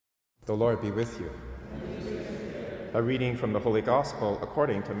The Lord be with you. A reading from the Holy Gospel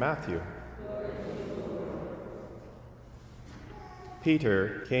according to Matthew.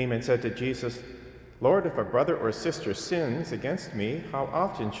 Peter came and said to Jesus, "Lord, if a brother or sister sins against me, how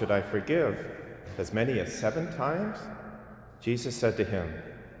often should I forgive? As many as 7 times?" Jesus said to him,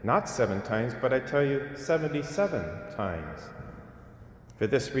 "Not 7 times, but I tell you 77 times. For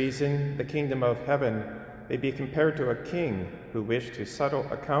this reason, the kingdom of heaven may be compared to a king who wished to settle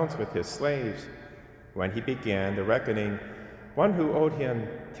accounts with his slaves. When he began the reckoning, one who owed him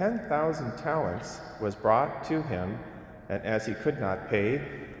 10,000 talents was brought to him, and as he could not pay,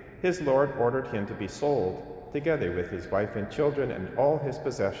 his lord ordered him to be sold, together with his wife and children and all his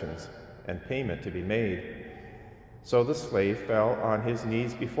possessions, and payment to be made. So the slave fell on his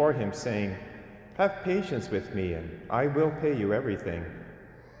knees before him, saying, 'Have patience with me, and I will pay you everything.'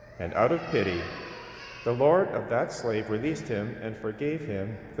 And out of pity, the lord of that slave released him and forgave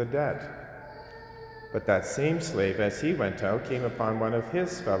him the debt. But that same slave, as he went out, came upon one of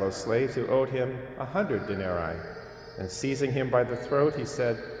his fellow slaves who owed him 100 denarii. And seizing him by the throat, he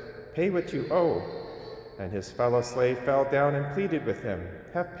said, 'Pay what you owe.' And his fellow slave fell down and pleaded with him,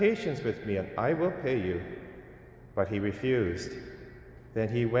 'Have patience with me, and I will pay you.' But he refused. Then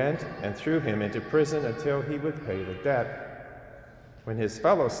he went and threw him into prison until he would pay the debt. When his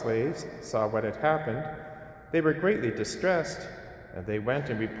fellow slaves saw what had happened, they were greatly distressed, and they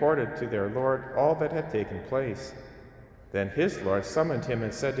went and reported to their lord all that had taken place. Then his lord summoned him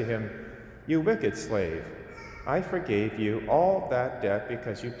and said to him, 'You wicked slave, I forgave you all that debt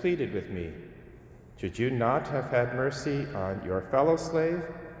because you pleaded with me. Should you not have had mercy on your fellow slave,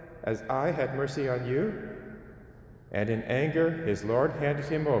 as I had mercy on you?' And in anger his lord handed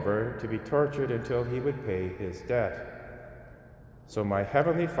him over to be tortured until he would pay his debt. So my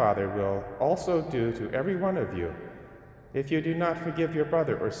heavenly Father will also do to every one of you, if you do not forgive your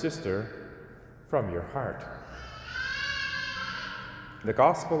brother or sister from your heart." The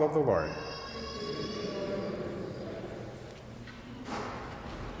Gospel of the Lord.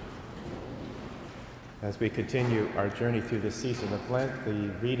 As we continue our journey through this season of Lent,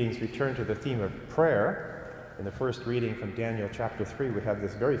 the readings return to the theme of prayer. In the first reading from Daniel chapter 3, we have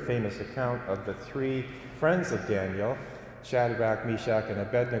this very famous account of the 3 friends of Daniel, Shadrach, Meshach, and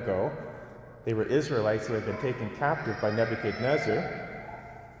Abednego. They were Israelites who had been taken captive by Nebuchadnezzar.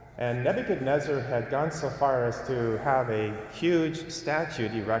 And Nebuchadnezzar had gone so far as to have a huge statue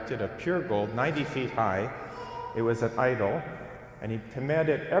erected of pure gold, 90 feet high. It was an idol. And he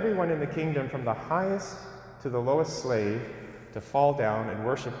commanded everyone in the kingdom, from the highest to the lowest slave, to fall down and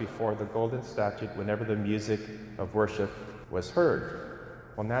worship before the golden statue whenever the music of worship was heard.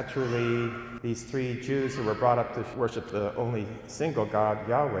 Well, naturally, these 3 Jews who were brought up to worship the only single God,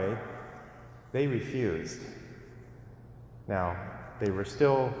 Yahweh, they refused. Now, they were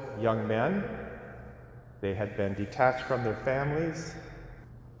still young men. They had been detached from their families.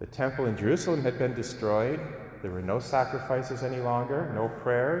 The temple in Jerusalem had been destroyed. There were no sacrifices any longer, no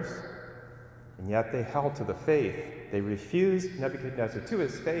prayers, and yet they held to the faith. They refused Nebuchadnezzar to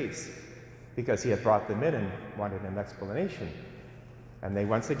his face because he had brought them in and wanted an explanation. And they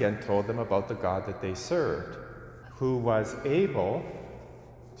once again told them about the God that they served, who was able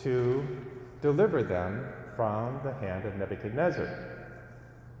to deliver them from the hand of Nebuchadnezzar.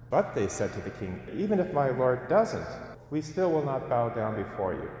 But they said to the king, "Even if my lord doesn't, we still will not bow down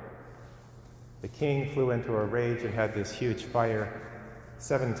before you." The king flew into a rage and had this huge fire,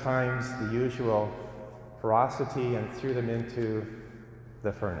 7 times the usual ferocity, and threw them into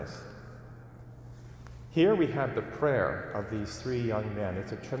the furnace. Here we have the prayer of these 3 young men.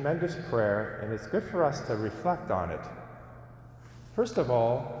 It's a tremendous prayer, and it's good for us to reflect on it. First of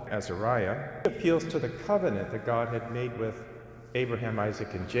all, Azariah appeals to the covenant that God had made with Abraham,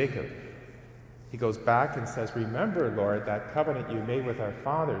 Isaac, and Jacob. He goes back and says, "Remember, Lord, that covenant you made with our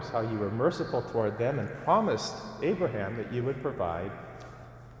fathers, how you were merciful toward them and promised Abraham that you would provide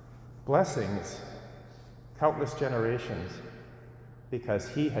blessings, countless generations, because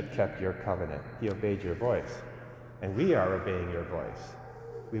he had kept your covenant. He obeyed your voice, and we are obeying your voice.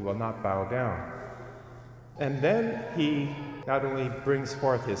 We will not bow down." And then he not only brings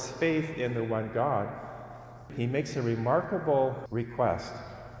forth his faith in the one God, he makes a remarkable request.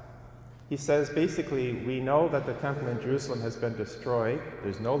 He says, basically, we know that the temple in Jerusalem has been destroyed.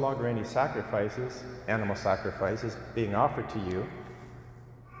 There's no longer any sacrifices, animal sacrifices, being offered to you.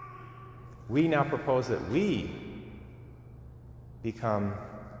 We now propose that we become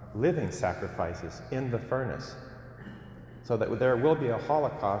living sacrifices in the furnace, so that there will be a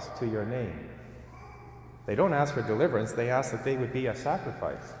holocaust to your name. They don't ask for deliverance, they ask that they would be a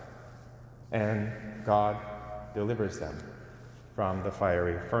sacrifice. And God delivers them. from the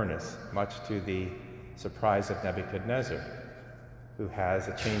fiery furnace, much to the surprise of Nebuchadnezzar, who has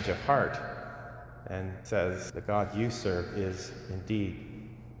a change of heart and says, the God you serve is indeed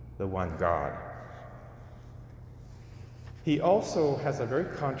the one God. He also has a very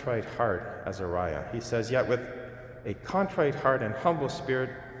contrite heart, Azariah. He says, yet with a contrite heart and humble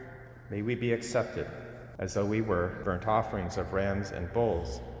spirit may we be accepted, as though we were burnt offerings of rams and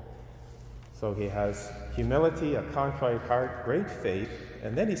bulls. So he has humility, a contrite heart, great faith,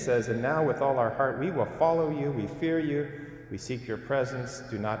 and then he says, and now with all our heart we will follow you, we fear you, we seek your presence,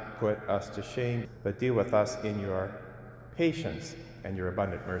 do not put us to shame, but deal with us in your patience and your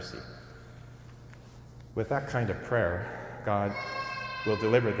abundant mercy. With that kind of prayer, God will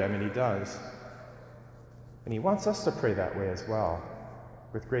deliver them, and he does. And he wants us to pray that way as well,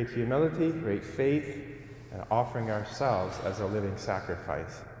 with great humility, great faith, and offering ourselves as a living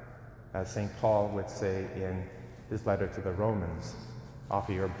sacrifice. As St. Paul would say in his letter to the Romans,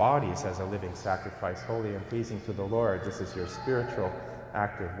 offer your bodies as a living sacrifice, holy and pleasing to the Lord. This is your spiritual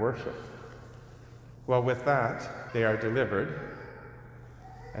act of worship. Well, with that, they are delivered.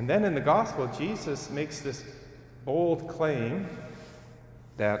 And then in the gospel, Jesus makes this bold claim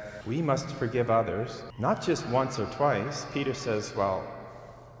that we must forgive others, not just once or twice. Peter says, well,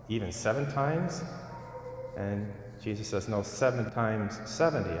 even 7 times? And Jesus says, no, 7 times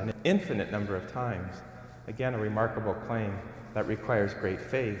 70, an infinite number of times. Again, a remarkable claim that requires great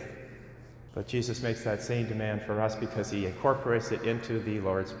faith. But Jesus makes that same demand for us because he incorporates it into the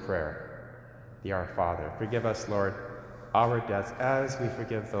Lord's Prayer, the Our Father. Forgive us, Lord, our debts as we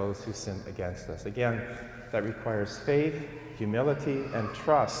forgive those who sin against us. Again, that requires faith, humility, and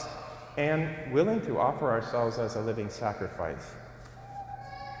trust, and willing to offer ourselves as a living sacrifice.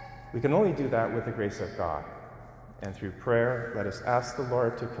 We can only do that with the grace of God. And through prayer, let us ask the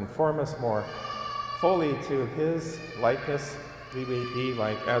Lord to conform us more fully to his likeness. We may be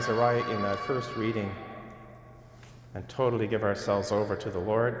like Azariah in that first reading and totally give ourselves over to the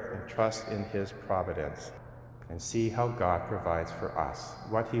Lord and trust in his providence and see how God provides for us,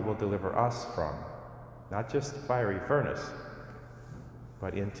 what he will deliver us from, not just the fiery furnace,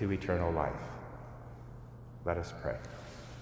 but into eternal life. Let us pray.